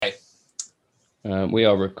We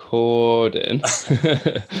are recording.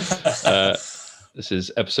 This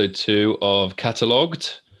is episode 2 of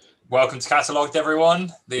Catalogued. Welcome to Catalogued,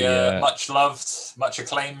 everyone. The Yeah. much loved, much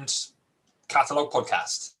acclaimed Catalogue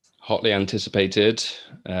podcast. Hotly anticipated.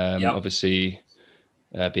 Yep. Obviously,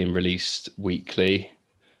 being released weekly.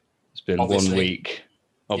 It's been Obviously. 1 week.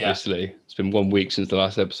 Obviously, It's been 1 week since the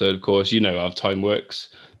last episode. Of course, you know how time works.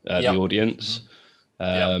 The audience.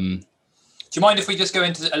 Do you mind if we just go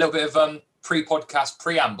into a little bit of pre-podcast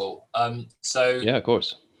preamble? Yeah, of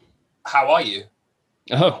course. How are you?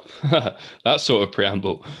 Oh, that sort of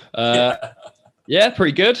preamble. Yeah,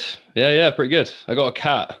 pretty good. Yeah, pretty good. I got a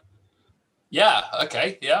cat. Yeah.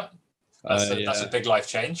 Okay. Yeah. That's a big life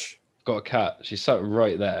change. Got a cat. She's sat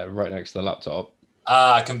right there, right next to the laptop.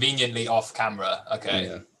 Conveniently off camera. Okay.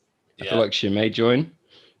 Yeah. I feel like she may join.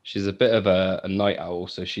 She's a bit of a night owl,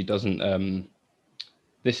 so she doesn't.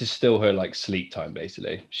 This is still her like sleep time,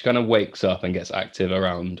 basically. She kind of wakes up and gets active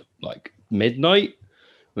around like midnight,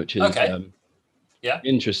 which is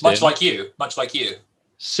interesting. Much like you.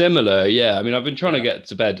 Similar, yeah. I mean, I've been trying to get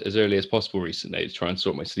to bed as early as possible recently to try and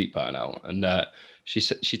sort my sleep pattern out. And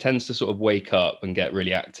she tends to sort of wake up and get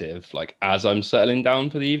really active, like as I'm settling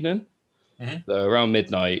down for the evening. Mm-hmm. So around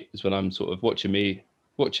midnight is when I'm sort of watching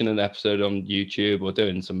an episode on YouTube or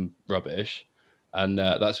doing some rubbish, and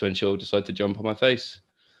that's when she'll decide to jump on my face.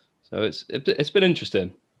 So it's been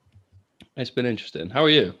interesting. It's been interesting. How are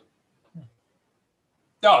you?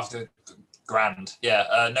 Oh, grand.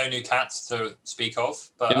 Yeah. No new cats to speak of.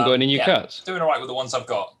 But you haven't got any new cats? Doing all right with the ones I've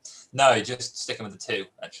got. No, just sticking with the 2.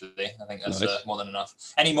 Actually, I think that's more than enough.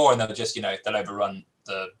 Any more, and they'll just they'll overrun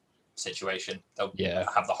the situation. They'll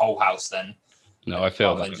have the whole house then. No, I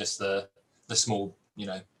feel rather than just the small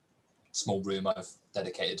small room I've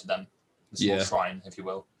dedicated to them. The small shrine, if you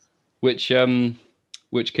will.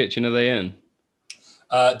 Which kitchen are they in?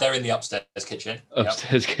 They're in the upstairs kitchen.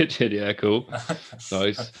 Upstairs kitchen, yeah, cool.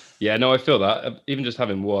 Nice. Yeah, no, I feel that. Even just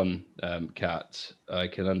having one cat, I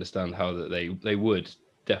can understand how that they would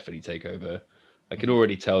definitely take over. I can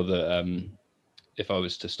already tell that if I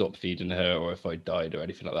was to stop feeding her or if I died or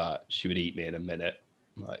anything like that, she would eat me in a minute.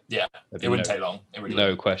 Like, it wouldn't take long. It really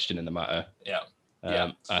no question in the matter.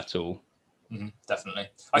 At all. Mm-hmm, definitely.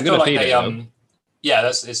 I feel like they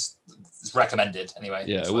it's recommended anyway.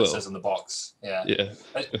 Yeah, that's it what will. It says on the box. Yeah.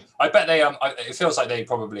 I bet they it feels like they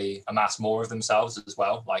probably amass more of themselves as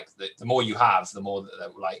well. Like the more you have, the more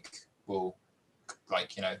that will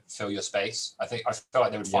fill your space. I feel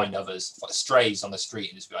like they would find others, like strays on the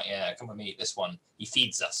street, and just be like, yeah, come with me. This one, he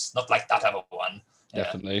feeds us, not like that other one.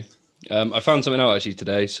 Definitely. I found something out actually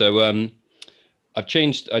today. So I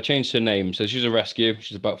changed her name. So she's a rescue.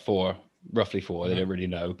 She's about 4, roughly 4. They don't really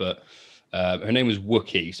know, but her name was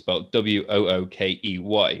Wookie, spelled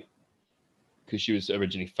Wookey, because she was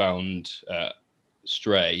originally found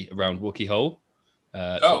stray around Wookey Hole,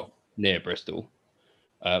 near Bristol.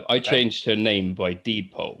 I changed her name by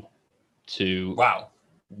deed poll to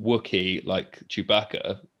Wookie, like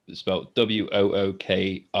Chewbacca, spelled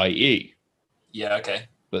Wookie. Yeah, okay.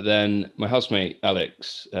 But then my housemate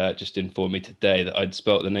Alex just informed me today that I'd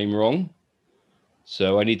spelt the name wrong.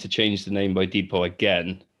 So I need to change the name by deed poll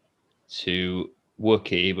again to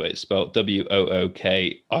Wookie, but it's spelled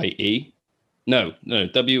Wookie. No,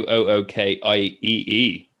 Wookie.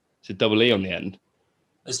 It's a double E on the end.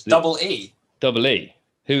 It's double E? Double E.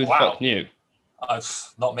 Who the fuck knew?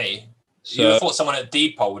 Not me. So, you would have thought someone at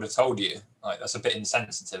deed poll would have told you. Like, that's a bit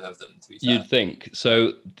insensitive of them, to be fair. You'd think.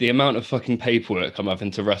 So the amount of fucking paperwork I'm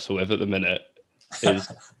having to wrestle with at the minute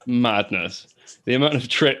is madness. The amount of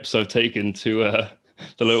trips I've taken to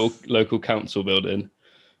the local council building,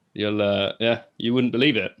 you wouldn't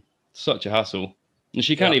believe it. Such a hassle. And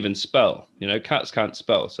she can't even spell. Cats can't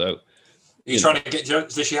spell. So are you trying to get?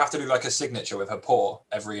 Does she have to do like a signature with her paw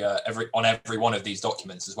every one of these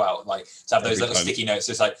documents as well? Like to have those little sticky notes.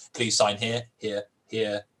 It's like, please sign here, here,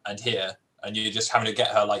 here, and here. And you're just having to get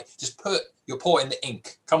her like, just put your paw in the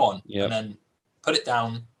ink. Come on, and then put it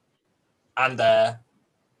down. And there,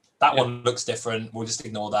 that one looks different. We'll just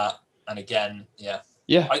ignore that. And again, I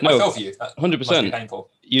feel for you. 100%. Painful.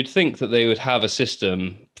 You'd think that they would have a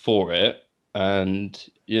system for it, and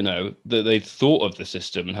that they thought of the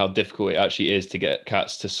system and how difficult it actually is to get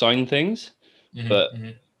cats to sign things, but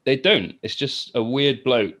they don't. It's just a weird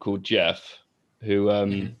bloke called Jeff who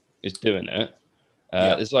is doing it.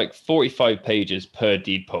 There's like 45 pages per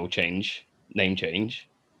deed poll name change.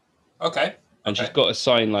 Okay. And she's got to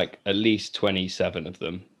sign like at least 27 of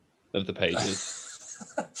the pages.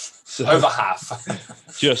 So, over half.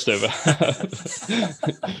 Just over half.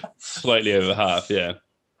 Slightly over half, yeah.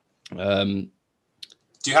 Do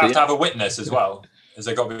you have to have a witness as well? Has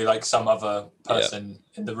there got to be like some other person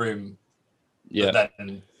in the room that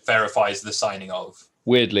then verifies the signing of?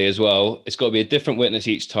 Weirdly as well, it's got to be a different witness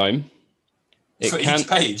each time. For each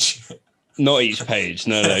page? Not each page.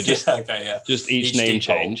 No. Just just each name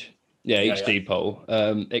change. Poll. Yeah, each deed poll.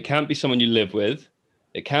 It can't be someone you live with.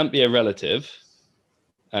 It can't be a relative.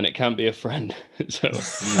 And it can't be a friend. So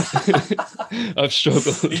I've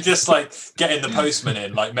struggled. You just like getting the postman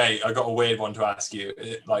in, like, mate, I got a weird one to ask you.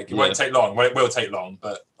 It won't take long. Well, it will take long,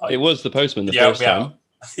 but like, it was the postman the first time.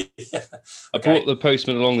 I Okay. brought the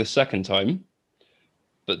postman along the second time,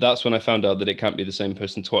 but that's when I found out that it can't be the same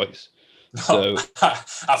person twice. So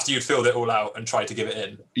after you'd filled it all out and tried to give it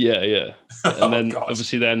in. Yeah. And then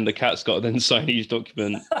obviously then the cat's got to then sign each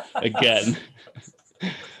document again.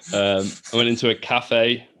 I went into a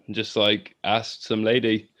cafe and just like asked some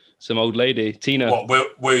old lady, Tina.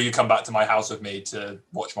 What, will you come back to my house with me to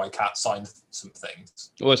watch my cat sign some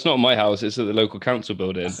things? Well, it's not my house, it's at the local council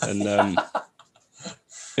building. And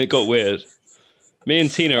it got weird. Me and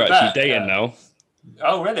Tina are actually dating now.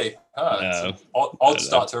 Oh, really? No, odd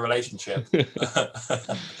start to a relationship.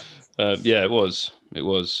 Yeah, it was.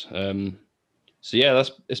 So yeah,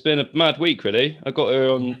 it's been a mad week, really. I got her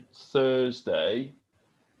on Thursday.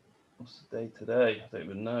 What's the day today? I don't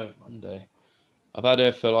even know. Monday. I've had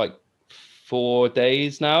her for like 4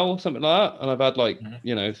 days now, something like that, and I've had like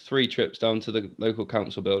 3 trips down to the local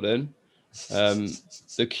council building.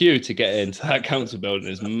 The queue to get into that council building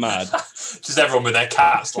is mad. Just everyone with their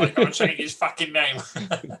cats like, "I'm change his fucking name."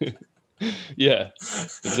 Yeah,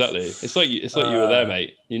 exactly. It's like you were there,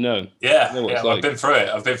 mate. You know. Yeah, you know I've been through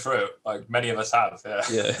it. Like many of us have.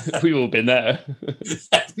 Yeah, we've all been there.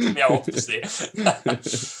 Yeah, obviously.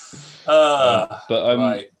 But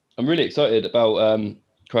I'm really excited about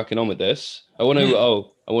cracking on with this. I want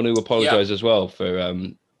to apologise as well for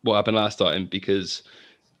what happened last time, because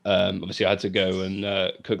obviously I had to go and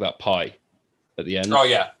cook that pie at the end. Oh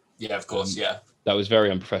yeah, of course, yeah. That was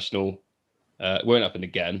very unprofessional. It won't happen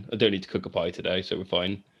again. I don't need to cook a pie today, so we're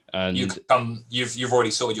fine. And you've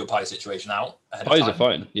already sorted your pie situation out. Pies are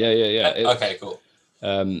fine. Yeah. Okay, cool.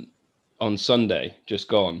 On Sunday, just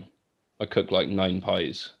gone, I cooked like 9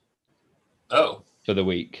 pies. Oh. For the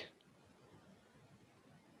week.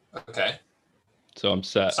 Okay. So I'm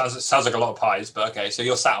set. Sounds like a lot of pies, but okay. So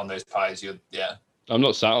you're sat on those pies. I'm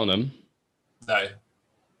not sat on them. No.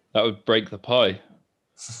 That would break the pie.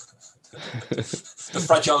 The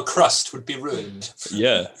fragile crust would be ruined.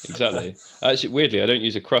 Yeah, exactly. Actually, weirdly, I don't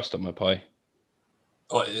use a crust on my pie.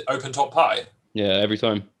 What, open top pie? Yeah, every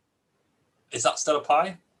time. Is that still a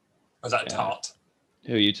pie? Or is that a tart?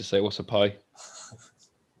 Who are you to say what's a pie?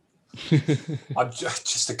 I'm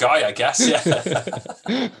just a guy, I guess.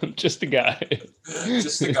 Yeah. I'm just a guy.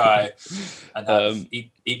 Just a guy, and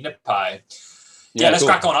eating a pie. Yeah, let's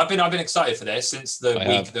crack on. I've been excited for this since the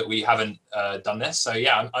week that we haven't done this. So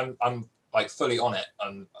yeah, I'm like fully on it.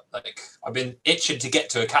 I've been itching to get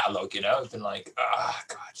to a catalogue. I've been like,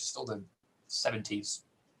 God, just all the 70s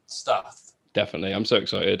stuff. Definitely, I'm so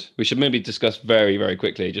excited. We should maybe discuss very, very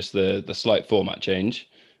quickly just the slight format change.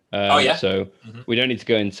 So we don't need to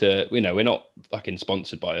go into. We're not fucking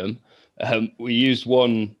sponsored by them. We used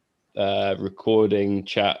one recording,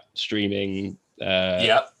 chat, streaming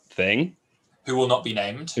thing. Who will not be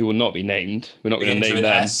named. We're not going to name them.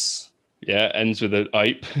 S. Yeah, ends with an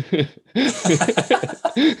IPE.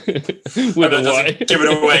 With a Y. Give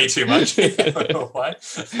it away too much.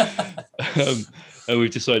 And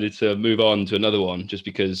we've decided to move on to another one just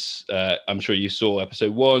because I'm sure you saw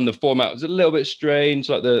episode 1. The format was a little bit strange,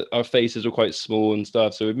 like our faces were quite small and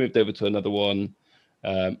stuff. So we've moved over to another one.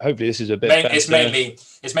 Hopefully this is a bit better. It's mainly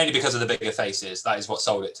because of the bigger faces. That is what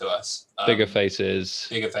sold it to us. Bigger faces.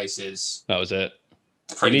 That was it.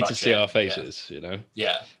 You need to see our faces,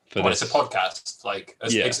 Yeah. It's a podcast.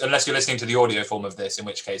 Unless you're listening to the audio form of this, in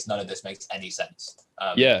which case none of this makes any sense.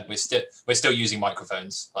 We're still using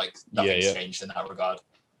microphones. Like nothing's changed in that regard.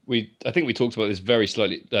 I think we talked about this very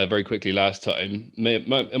quickly last time. It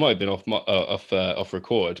might have been off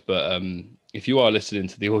record, but if you are listening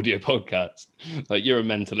to the audio podcast, like, you're a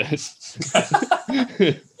mentalist.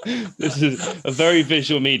 This is a very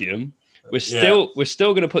visual medium. We're still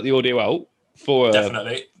going to put the audio out for an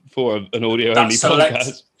audio only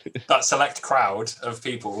podcast. That select crowd of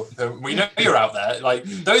people we know you're out there. Like,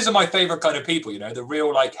 those are my favorite kind of people. The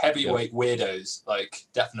real like heavyweight weirdos. Like,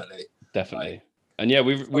 definitely. And yeah,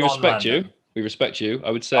 we respect you. We respect you.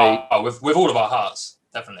 I would say with all of our hearts,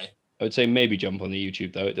 definitely. I would say maybe jump on the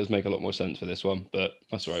YouTube though. It does make a lot more sense for this one, but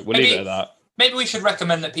that's all right. We'll leave it at that. Maybe we should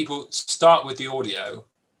recommend that people start with the audio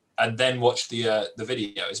and then watch the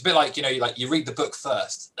video. It's a bit like, you read the book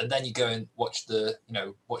first and then you go and watch the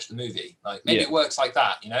movie. Like maybe it works like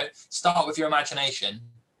that, start with your imagination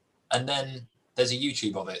and then there's a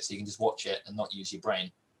YouTube of it so you can just watch it and not use your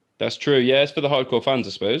brain. That's true. Yeah, it's for the hardcore fans,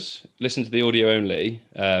 I suppose. Listen to the audio only.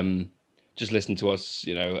 Just listen to us,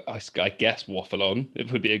 I guess waffle on.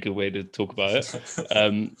 It would be a good way to talk about it.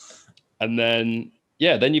 And then,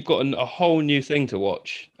 then you've got a whole new thing to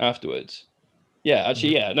watch afterwards. Yeah,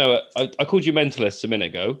 actually, no, I called you mentalists a minute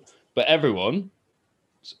ago, but everyone,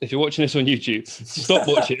 if you're watching this on YouTube, stop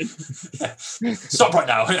watching. Stop right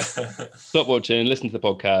now. Stop watching, listen to the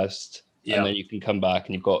podcast, and then you can come back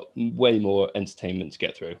and you've got way more entertainment to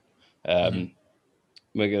get through.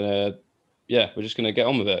 We're just gonna get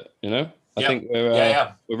on with it. I think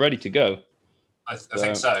we're ready to go. I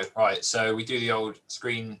think so. Right, so we do the old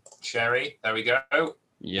screen sharing. There we go.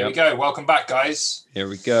 Here we go. Welcome back, guys. Here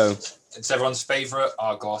we go. It's everyone's favorite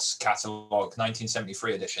Argos catalog,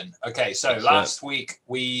 1973 edition. Okay, so last week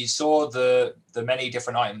we saw the many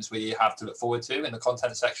different items we have to look forward to in the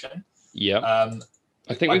content section. Yeah.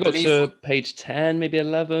 I think we got to page 10, maybe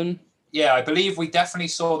 11. Yeah, I believe we definitely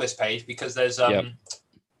saw this page because there's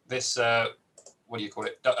this what do you call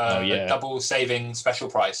it? Double saving special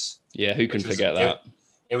price. Yeah, who can forget that?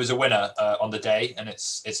 It was a winner on the day, and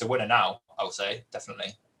it's a winner now. I would say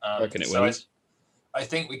definitely. I reckon it wins. I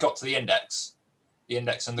think we got to the index and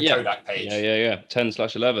the Kodak page. Yeah.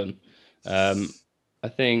 10/11. I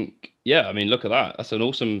think. Yeah, I mean, look at that. That's an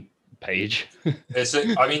awesome page.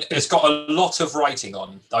 It's got a lot of writing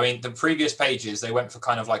on. I mean, the previous pages they went for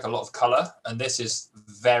kind of like a lot of color, and this is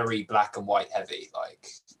very black and white heavy, like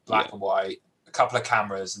black and white. A couple of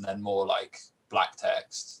cameras, and then more like black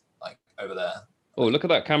text, like over there. Oh, look at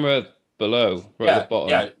that camera below, at the bottom.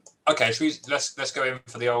 Yeah. Okay, let's go in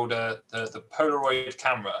for the old the Polaroid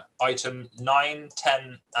camera, item 9,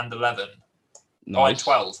 10, and 11. Nice. Oh, and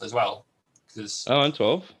 12 as well. And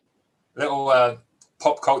 12. Little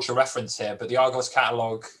pop culture reference here, but the Argos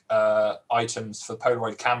catalog items for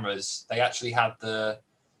Polaroid cameras, they actually had the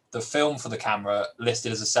film for the camera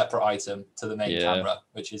listed as a separate item to the main camera,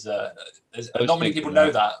 which is not many people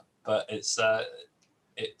know that, but it's a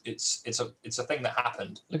thing that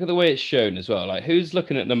happened. Look at the way it's shown as well. Like, who's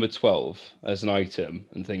looking at number 12 as an item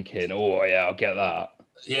and thinking, "Oh yeah, I'll get that."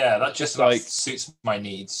 Yeah, that just like suits my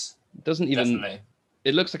needs. It doesn't even. Definitely.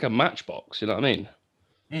 It looks like a matchbox. You know what I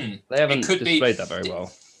mean? They haven't displayed that very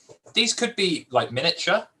well. These could be like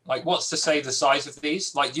miniature. Like, what's to say the size of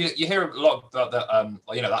these? Like, you hear a lot about that.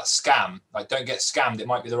 That scam. Like, don't get scammed. It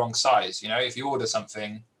might be the wrong size. If you order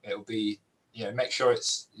something, it'll be. Make sure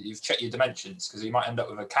you've checked your dimensions, because you might end up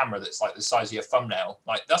with a camera that's like the size of your thumbnail.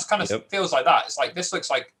 Like, that's kind of feels like that. It's like, this looks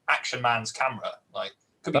like Action Man's camera. Like,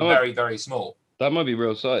 could be very, very small. That might be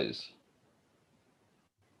real size.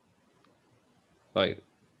 Like,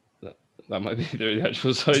 that might be the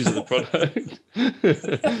actual size of the product.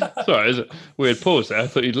 Sorry, there's a weird pause there. I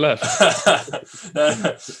thought you'd left. No,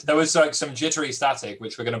 there was like some jittery static,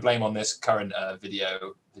 which we're going to blame on this current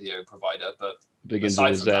video provider. But begins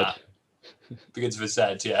with a Z. Begins with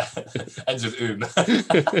Z, yeah. Ends with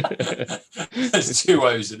There's 2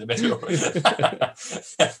 O's in the middle.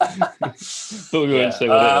 Thought we were going to say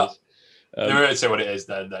what it is. We won't say what it is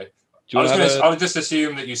then, though. I would just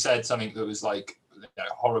assume that you said something that was like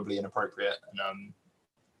horribly inappropriate, and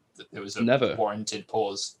that there was a warranted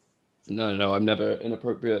pause. No, I'm never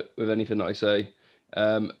inappropriate with anything that I say.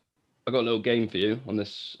 I got a little game for you on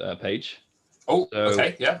this page. Oh,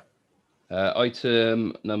 okay, yeah.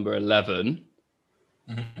 Item number 11.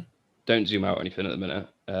 Mm-hmm. Don't zoom out or anything at the minute.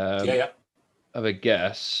 Have a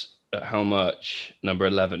guess at how much number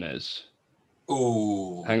 11 is.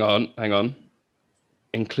 Ooh. Hang on.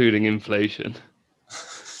 Including inflation.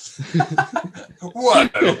 Whoa.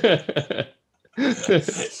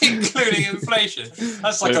 Including inflation.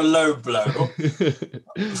 That's like a low blow.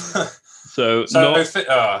 So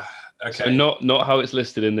not how it's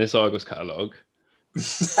listed in this Argos catalogue.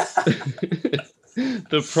 The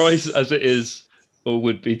price as it is or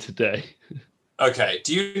would be today. Okay.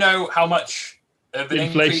 Do you know how much of an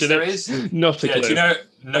increase there is? Not a clue. Do you know?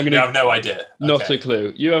 No, I have no idea. Not a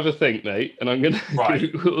clue. You have a think, mate, and I'm going to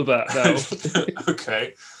Google that now.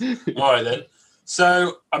 Okay. All right, then.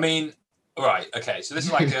 So, I mean, right. Okay. So this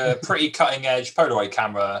is like a pretty cutting edge Polaroid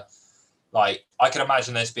camera. Like, I can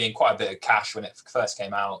imagine this being quite a bit of cash when it first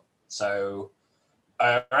came out. So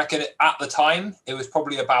I reckon at the time, it was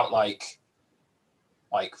probably about like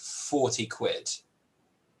 40 quid.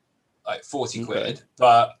 Like 40 quid.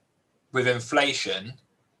 But with inflation,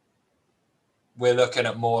 we're looking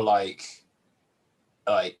at more like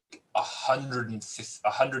 100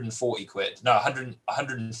 140 quid. No,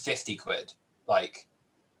 150 quid. Like,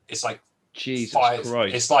 it's like Jesus Christ.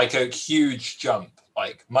 Christ. It's like a huge jump.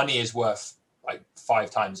 Like, money is worth like 5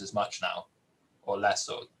 times as much now, or less,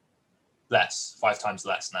 5 times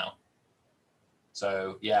less now.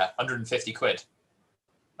 So yeah, 150 quid.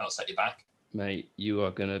 That'll set you back. Mate, you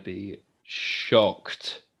are going to be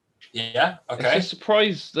shocked. Yeah, okay. I'm just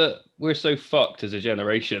surprised that we're so fucked as a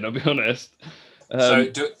generation, I'll be honest. So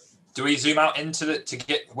do we zoom out into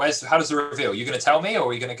how does the reveal? You're going to tell me, or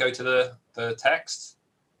are you going to go to the text?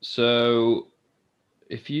 So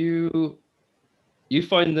if you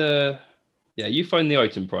find the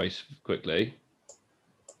item price quickly.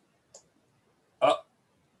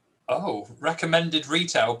 Recommended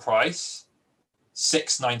retail price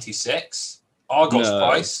 $6.96. Argos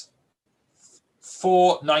price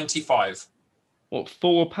 $4.95. What,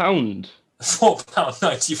 £4?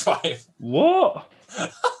 £4.95. What?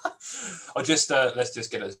 I'll just let's just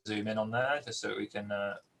get a zoom in on there, just so we can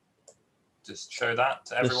just show that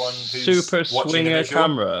to everyone who's Super Swinger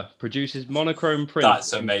camera produces monochrome print.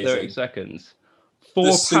 That's amazing. In 30 seconds.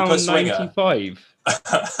 £4.95.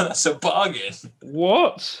 That's a bargain.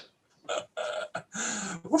 What?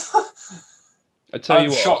 I tell you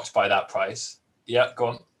what. I'm shocked by that price. Yeah, go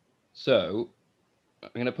on. So I'm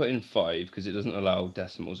going to put in 5 because it doesn't allow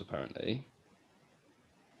decimals apparently.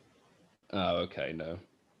 Oh, okay, no.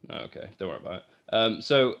 Okay, don't worry about it.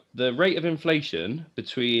 So the rate of inflation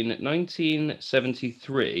between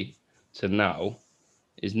 1973 to now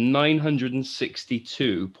is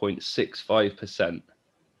 962.65%.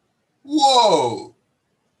 Whoa!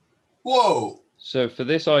 So for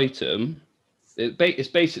this item, it's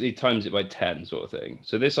basically times it by 10 sort of thing.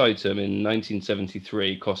 So this item in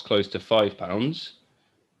 1973 cost close to £5.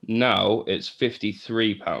 Now it's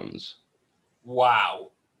 £53. Wow.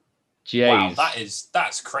 Jeez. Wow,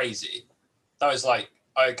 that's crazy. That was like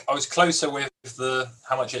I was closer with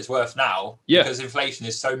how much it's worth now. Yeah. Because inflation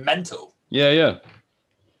is so mental. Yeah.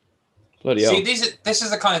 Bloody hell. See, this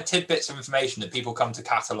is the kind of tidbits of information that people come to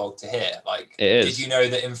Catalog to hear. Like, it is. Did you know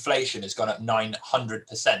that inflation has gone up 900%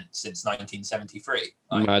 since 1973?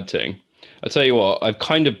 Like, mad thing. I tell you what, I've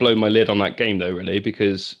kind of blown my lid on that game though, really,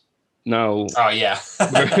 because now. Oh yeah.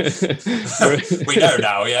 We know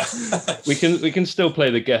now, yeah. we can still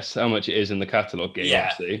play the guess how much it is in the Catalog game,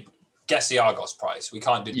 obviously. Guess the Argos price. We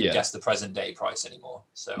can't guess the present day price anymore.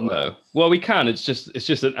 So no. Well, we can. It's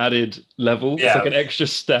just an added level. Yeah. It's like an extra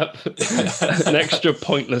step, an extra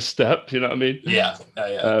pointless step. You know what I mean? Yeah.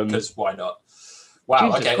 Because why not?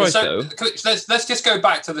 Wow. Jesus Okay. Christ, So let's just go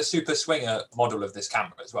back to the Super Swinger model of this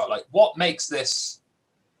camera as well. Like, what makes this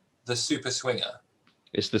the Super Swinger?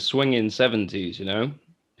 It's the swinging 70s. You know,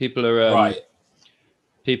 people are right.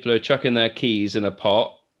 People are chucking their keys in a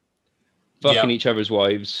pot, fucking each other's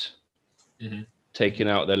wives. Mm-hmm. Taking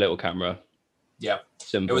out their little camera. Yeah.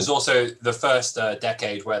 Simple. It was also the first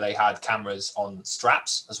decade where they had cameras on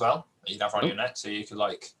straps as well that you'd have around your neck, so you could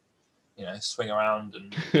swing around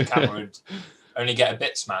and the camera would only get a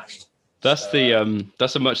bit smashed. That's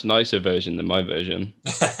that's a much nicer version than my version.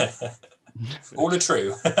 All are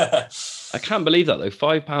true. I can't believe that though.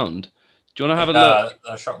 £5. Do you want to have a look?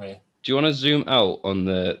 That shocked me. Do you want to zoom out on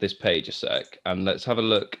this page a sec and let's have a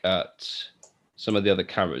look at some of the other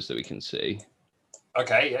cameras that we can see.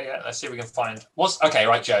 Okay, yeah. Let's see if we can find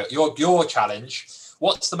right, Joe. Your challenge.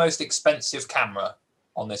 What's the most expensive camera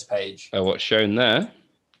on this page? Oh, what's shown there?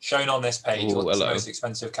 Shown on this page. Ooh, what's the most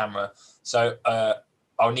expensive camera? So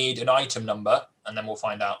I'll need an item number and then we'll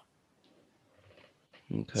find out.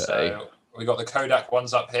 Okay. So we got the Kodak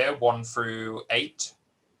ones up here, 1 through 8.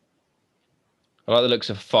 I like the looks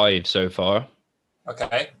of 5 so far.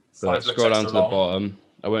 Okay. But scroll down to the bottom.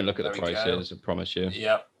 I won't look at the prices, I promise you.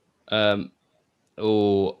 Yeah. Either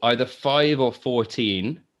 5 or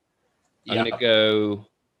 14. I'm going to go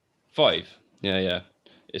 5. Yeah.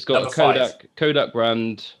 It's got Number a Kodak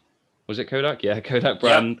brand. Was it Kodak? Yeah, Kodak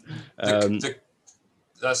brand. Yep.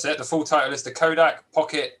 That's it. The full title is the Kodak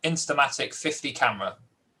Pocket Instamatic 50 camera.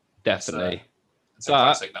 Definitely. It's a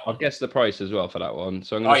classic, that one. I'll guess the price as well for that one.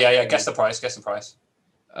 So I'm gonna Guess the price. So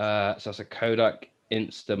that's a Kodak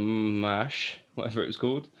Instamash, whatever it was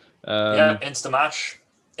called. Instamash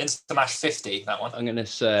 50, that one. I'm going to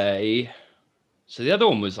say, so the other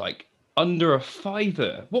one was like under a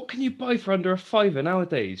 £5. What can you buy for under a £5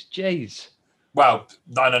 nowadays? Jeez. Well,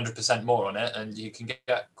 900% more on it, and you can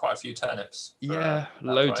get quite a few turnips. Yeah,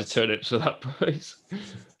 loads of turnips for that price.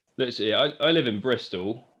 Literally, I live in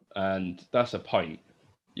Bristol, and that's a pint.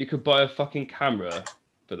 You could buy a fucking camera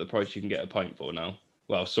for the price you can get a pint for now.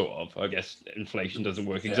 Well, sort of. I guess inflation doesn't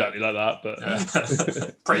work exactly like that, but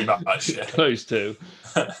pretty much. Yeah. Close to.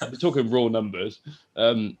 We're talking raw numbers.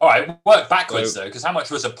 All right, work backwards though, because how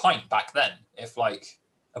much was a pint back then? If like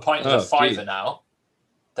a pint is a fiver now,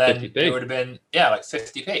 then 50p. It would have been like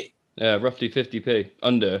 50p. Yeah, roughly 50p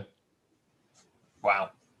under. Wow,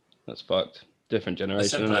 that's fucked. Different generation. A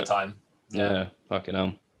simpler time. Yeah, fucking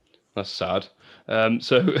hell. That's sad.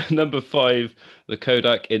 So number 5, the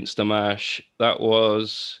Kodak Instamash. That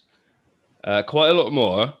was quite a lot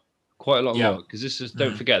more. Because this is,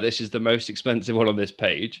 don't forget, this is the most expensive one on this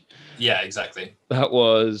page. Yeah, exactly. That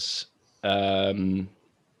was £38.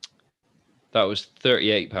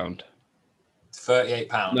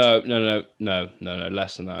 £38? No,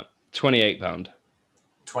 less than that. £28.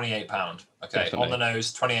 £28. Okay, definitely. On the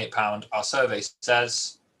nose, £28. Our survey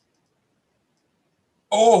says,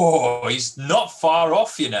 he's not far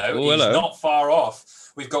off, He's not far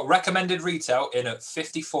off. We've got recommended retail in at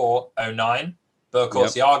 $54.09. But of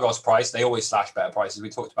course, the Argos price, they always slash better prices. We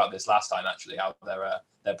talked about this last time, actually, how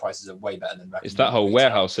their prices are way better than recommended. It's that whole retail.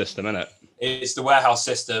 Warehouse system, isn't it? It's the warehouse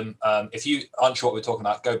system. If you aren't sure what we're talking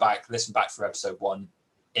about, go back, listen back for episode 1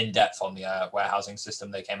 in depth on the warehousing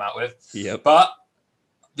system they came out with. Yep. But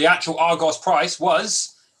the actual Argos price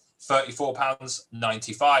was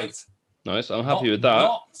 £34.95. Nice. I'm happy with that.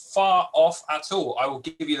 Not far off at all. I will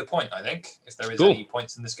give you the point, I think, if there is any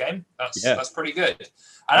points in this game. That's pretty good.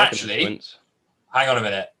 And actually, hang on a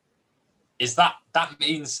minute. That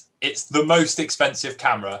means it's the most expensive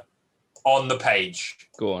camera on the page?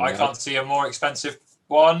 Go on. I can't see a more expensive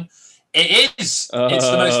one. It is. It's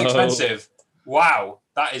the most expensive. Wow,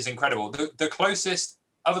 that is incredible. The closest,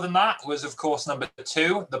 other than that, was of course number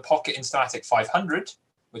 2, the Pocket Instamatic 500,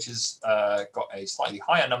 which has got a slightly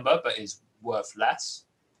higher number, but is worth less.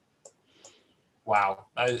 Wow.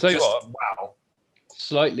 Wow.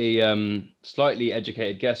 Slightly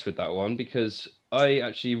educated guess with that one, because I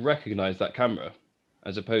actually recognized that camera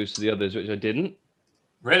as opposed to the others, which I didn't.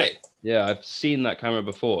 Really? Yeah, I've seen that camera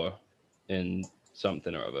before in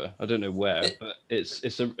something or other. I don't know where, but it's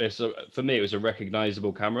for me, it was a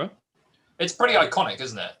recognizable camera. It's pretty iconic,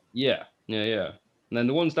 isn't it? Yeah. And then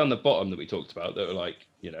the ones down the bottom that we talked about that were like,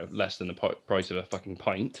 less than the price of a fucking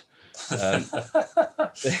pint.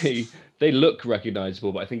 They look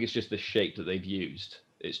recognizable, but I think it's just the shape that they've used.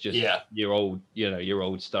 It's just your old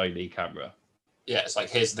styly camera. Yeah, it's like,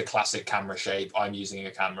 here's the classic camera shape. I'm using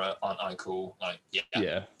a camera. Aren't I cool? Like,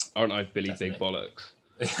 yeah. Aren't I Billy Definitely. Big Bollocks?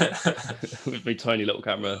 With my tiny little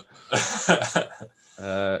camera.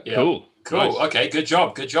 Cool. Nice. Okay, good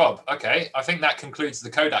job. Okay, I think that concludes the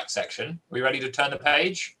Kodak section. We ready to turn the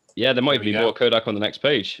page? Yeah, there might be more Kodak on the next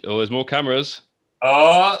page. Oh, there's more cameras.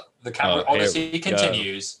 Oh, the camera odyssey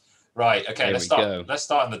continues. Right, okay, let's start. Let's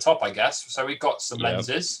start on the top, I guess. So we've got some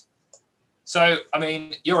lenses. So, I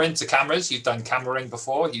mean, you're into cameras. You've done cameraing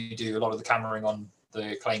before. You do a lot of the cameraing on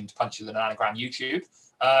the acclaimed Punch of the Nanogram YouTube.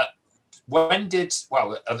 Have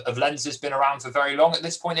lenses been around for very long at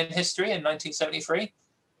this point in history, in 1973?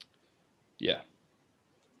 Yeah.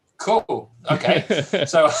 Cool. Okay.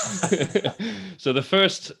 So the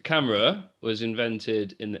first camera was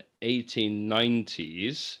invented in the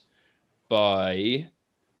 1890s by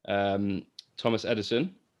Thomas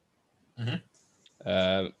Edison.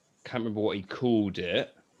 Mm-hmm. Can't remember what he called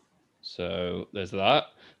it. So there's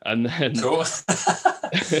that. And then cool.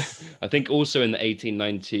 I think also in the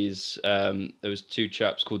 1890s, there was 2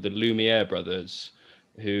 chaps called the Lumiere brothers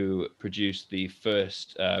who produced the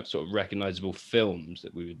first sort of recognizable films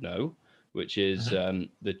that we would know, which is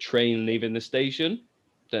the train leaving the station.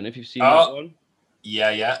 Don't know if you've seen that one.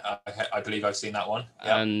 Yeah. I believe I've seen that one.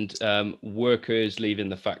 Yep. And workers leaving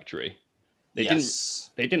the factory. They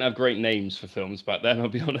didn't have great names for films back then, I'll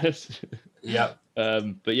be honest. Yeah.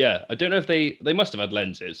 But yeah, I don't know if they must have had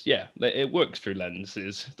lenses. Yeah, it works through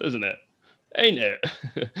lenses, doesn't it? Ain't it?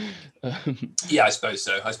 Yeah, I suppose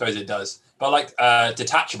so. I suppose it does. But like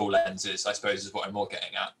detachable lenses, I suppose, is what I'm more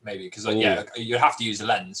getting at, maybe. Because you have to use a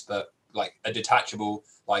lens, but like a detachable,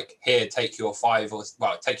 like here, take your 7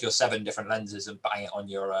 different lenses and bang it on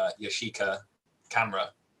your Sheikah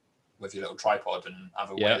camera with your little tripod and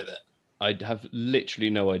have a way with it. I have literally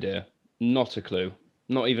no idea. Not a clue.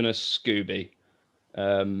 Not even a Scooby.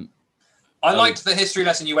 I liked the history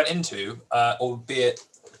lesson you went into, albeit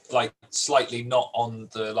like slightly not on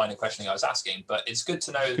the line of questioning I was asking, but it's good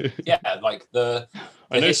to know, like the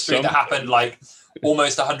history that happened like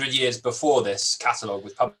almost 100 years before this catalogue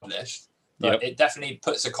was published. But it definitely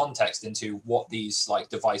puts a context into what these like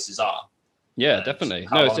devices are. Yeah, definitely.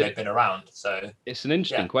 How long they've been around. So it's an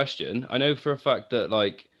interesting question. I know for a fact that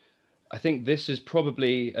like I think this is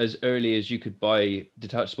probably as early as you could buy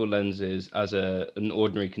detachable lenses as an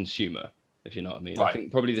ordinary consumer, if you know what I mean. Right. I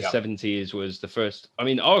think probably the Yeah. 70s was the first. I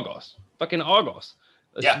mean, Argos, fucking Argos.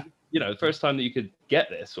 That's, Yeah. the first time that you could get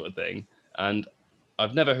this sort of thing. And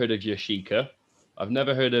I've never heard of Yashica. I've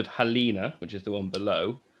never heard of Halina, which is the one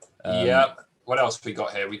below. Yeah. What else we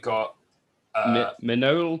got here? We got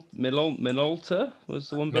Minolta was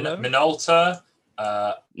the one below. Minolta.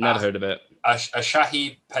 Never heard of it.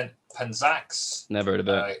 Asahi Penzax. Never heard of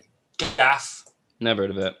it. Gaff. Never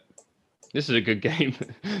heard of it. This is a good game.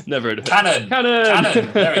 Never heard of it. Canon.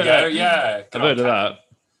 There we go. Yeah. I've heard of that.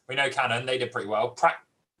 We know Canon. They did pretty well.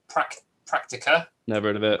 Practica. Never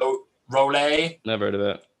heard of it. Rolei. Never heard of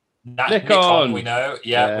it. Nikon. We know.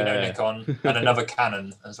 Yeah, we know Nikon. And another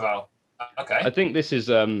Canon as well. Okay. I think this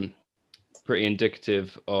is pretty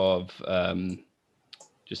indicative of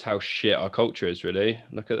just how shit our culture is, really.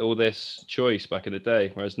 Look at all this choice back in the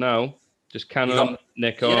day. Whereas now, just Canon,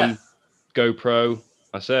 Nikon, GoPro.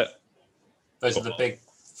 That's it. Those are the big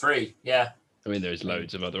three. Yeah. I mean, there's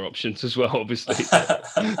loads of other options as well, obviously.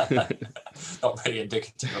 Not really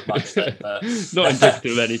indicative of much, but not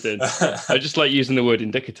indicative of anything. I just like using the word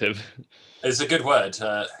indicative. It's a good word.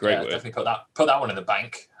 Great word. Definitely put that one in the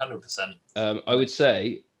bank. 100%. I would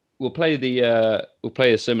say we'll play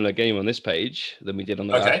a similar game on this page than we did on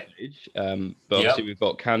the last page. But obviously we've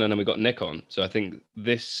got Canon and we've got Nikon, so I think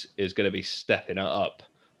this is going to be stepping it up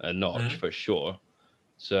a notch for sure.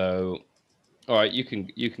 So, all right, you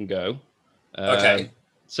can go. Okay.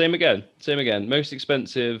 Same again. Most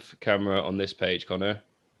expensive camera on this page, Connor,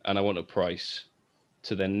 and I want a price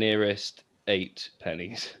to the nearest 8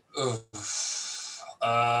 pennies. What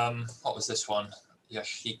was this one?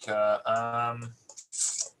 Yashica.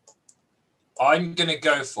 I'm gonna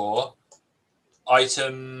go for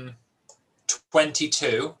item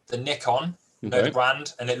 22, the Nikon, no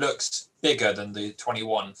brand, and it looks bigger than the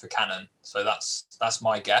 21 for Canon. So that's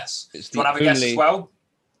my guess. Do you want to have a guess as well?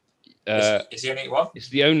 Is the only one? It's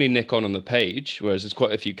the only Nikon on the page, whereas there's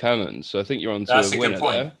quite a few Canons. So I think you're on to a winner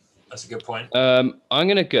there. That's a good point. I'm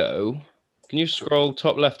gonna go. Can you scroll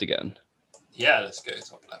top left again? Yeah, let's go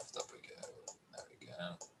top left. Up we go. There we go.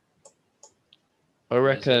 I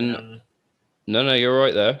reckon. No, you're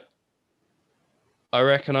right there.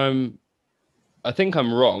 I think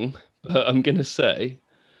I'm wrong, but I'm gonna say,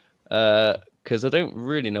 because I don't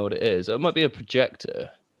really know what it is. It might be a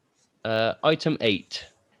projector. Item 8.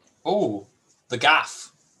 Oh, the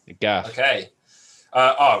gaff. The gaff. Okay.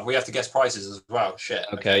 We have to guess prices as well. Shit.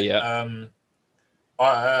 Okay. Yeah.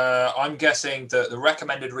 I'm guessing that the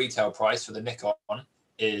recommended retail price for the Nikon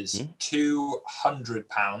is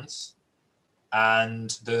 £200,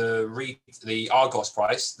 and the Argos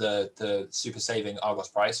price, the super saving Argos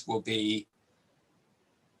price, will be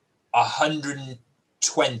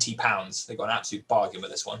 £120. They got an absolute bargain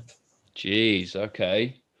with this one. Jeez.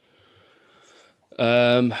 Okay.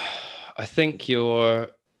 I think you're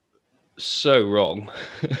so wrong.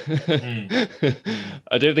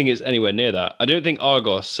 I don't think it's anywhere near that. I don't think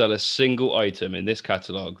Argos sell a single item in this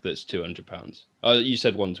catalogue that's £200. You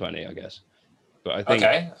said 120, I guess. But I think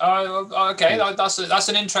okay. That's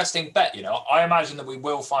an interesting bet. I imagine that we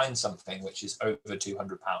will find something which is over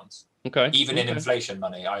 £200. Okay. Even in inflation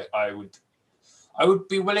money, I would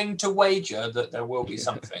be willing to wager that there will be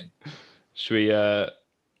something. Should we?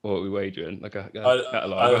 What are we wagering? Like a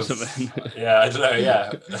catalogue or something? Yeah, I don't know.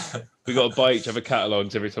 Yeah. We got to buy each other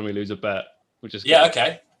catalogues every time we lose a bet. We'll just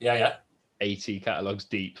okay. Yeah. 80 catalogues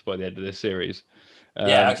deep by the end of this series.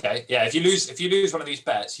 Okay. Yeah. If you lose one of these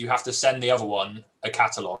bets, you have to send the other one a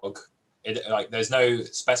catalogue. There's no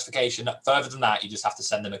specification further than that. You just have to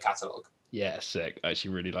send them a catalogue. Yeah, sick. I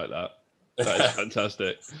actually really like that. That is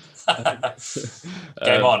fantastic.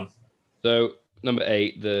 Game on. So number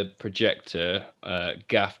 8, the projector,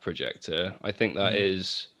 gaff projector. I think that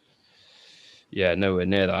is, nowhere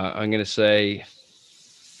near that. I'm going to say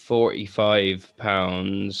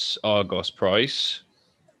 £45 Argos price.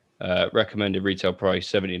 Recommended retail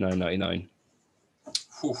price $79.99.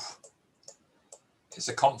 It's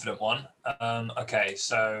a confident one. Okay,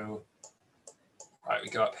 so we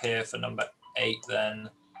go up here for number 8 then.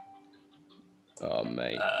 Oh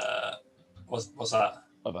mate. What's that?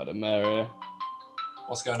 I've had a mare here.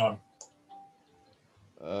 What's going on?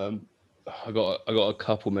 I got a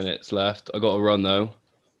couple minutes left. I got to run though.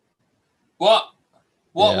 What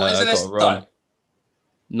is this time?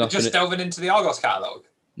 Nothing. Just delving into the Argos catalogue.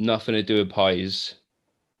 Nothing to do with pies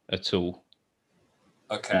at all.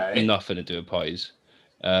 Okay. Nothing to do with pies.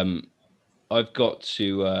 I've got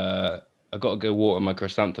to go water my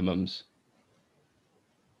chrysanthemums.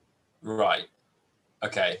 Right.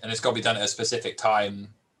 Okay, and it's got to be done at a specific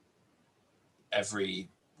time. every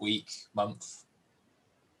week, month?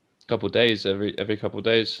 Couple of days, every couple of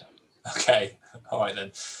days. Okay, all right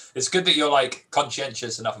then. It's good that you're like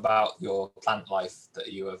conscientious enough about your plant life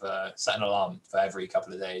that you have set an alarm for every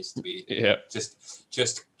couple of days to be just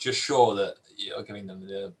sure that you're giving them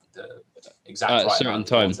the exact at right a certain amount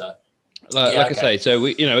time. of water. Like I say, so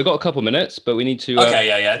we've got a couple of minutes, but we need to.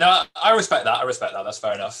 Okay, no, I respect that. That's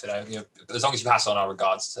fair enough. As long as you pass on our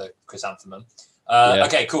regards to Chrysanthemum.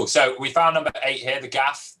 Okay, cool. So we found number 8 here, the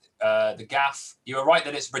gaff. The gaff. You were right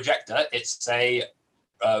that it's a projector. It's a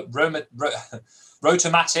Rotomatic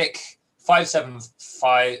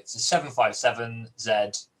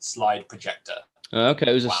 757Z slide projector.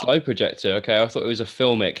 Okay, it was a slide projector. Okay, I thought it was a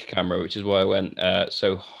filmic camera, which is why I went.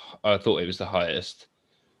 So I thought it was the highest.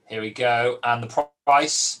 Here we go, and the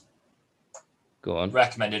price. Go on.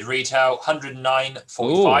 Recommended retail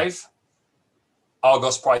 109.45.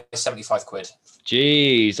 Argos price 75 quid.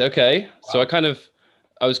 Jeez. Okay, Wow. So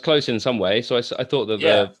I was close in some way. So I thought that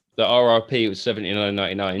the RRP was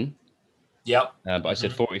 79.99. Yep. But I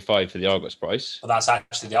said 45 for the Argos price. Well, that's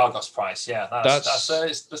actually the Argos price. Yeah,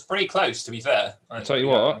 that's pretty close, to be fair. I'll tell you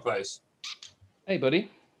what. Close. Hey,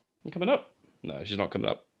 buddy, you coming up? No, she's not coming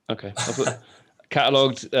up. Okay. I'll put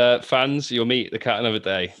catalogued fans. You'll meet the cat another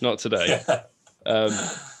day. Not today.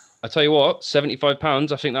 I tell you what,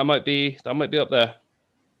 £75. I think that might be up there.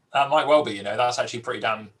 That might well be. That's actually pretty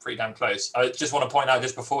damn close. I just want to point out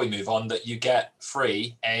just before we move on that you get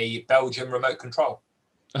free a Belgium remote control.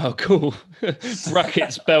 Oh, cool.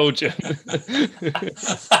 Brackets Belgium.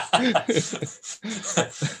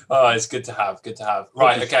 Oh, it's good to have.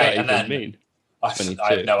 Right, okay. And then mean? I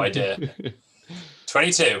have no idea.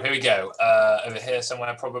 22. Here we go. Over here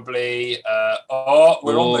somewhere probably.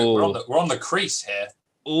 We're on the crease here.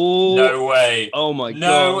 Oh, no way. Oh my god.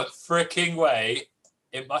 No freaking way.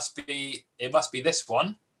 It must be this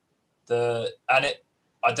one. I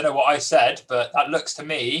don't know what I said, but that looks to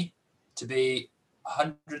me to be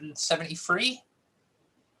 173.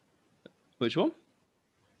 Which one?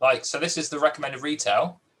 So this is the recommended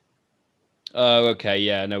retail. Oh, okay.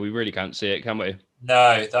 Yeah, no, we really can't see it, can we? No,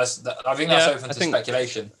 I think that's open to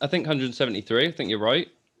speculation. I think 173. I think you're right.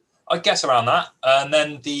 I guess around that. And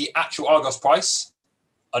then the actual Argos price,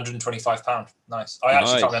 £125. Nice. I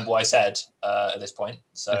actually can't remember what I said at this point.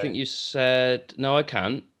 So I think you said no. I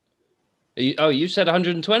can't. You said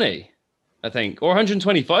 120. I think, or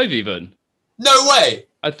 125 even. No way.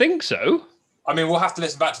 I think so. I mean, we'll have to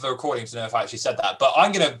listen back to the recording to know if I actually said that. But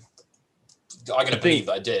I'm gonna believe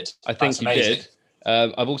that I did. I think you did.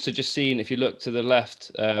 I've also just seen, if you look to the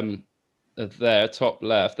left, there, top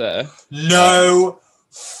left there. No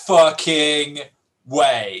fucking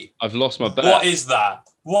way. I've lost my bet. What is that?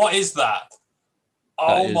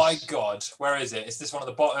 Oh my god. Where is it? Is this one at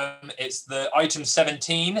the bottom? It's the item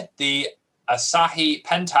 17, the Asahi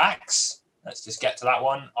Pentax. Let's just get to that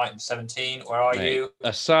one. Item 17. Where are you?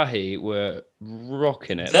 Asahi were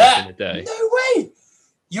rocking it back in the day. No way.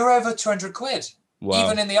 You're over 200 quid. Wow.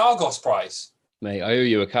 Even in the Argos price. Mate, I owe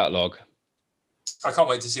you a catalogue. I can't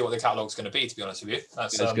wait to see what the catalogue's going to be, to be honest with you.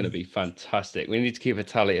 It's going to be fantastic. We need to keep a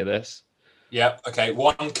tally of this. Yeah, okay.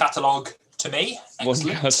 One catalogue to me. Excellent.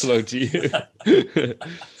 One catalogue to you.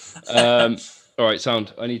 All right,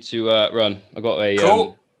 sound. I need to run. I've got a...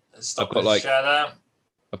 Cool. Stop the share there.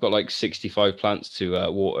 I've got like 65 plants to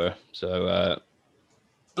water, so...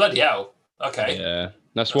 Bloody hell. Okay. Yeah.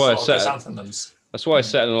 That's why I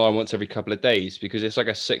set an alarm once every couple of days, because it's like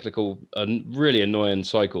a cyclical, really annoying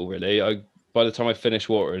cycle, really. By the time I finish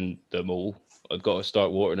watering them all, I've got to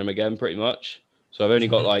start watering them again, pretty much. So I've only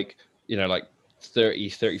got like 30,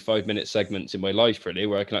 35-minute segments in my life, really,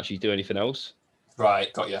 where I can actually do anything else.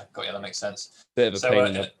 Right, got you. That makes sense. Bit of a pain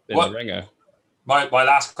in the ringer. My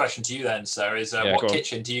last question to you then, sir, is what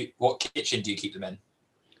kitchen do you keep them in?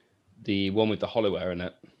 The one with the hollowware in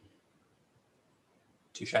it.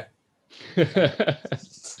 Touche.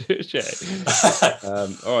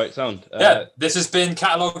 All right, sound. This has been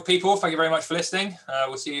Catalogue People. Thank you very much for listening.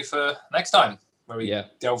 We'll see you for next time, where we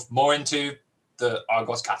delve more into the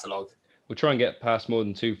Argos catalogue. We'll try and get past more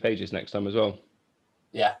than 2 pages next time as well.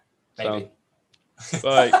 Yeah, maybe.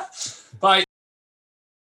 Bye.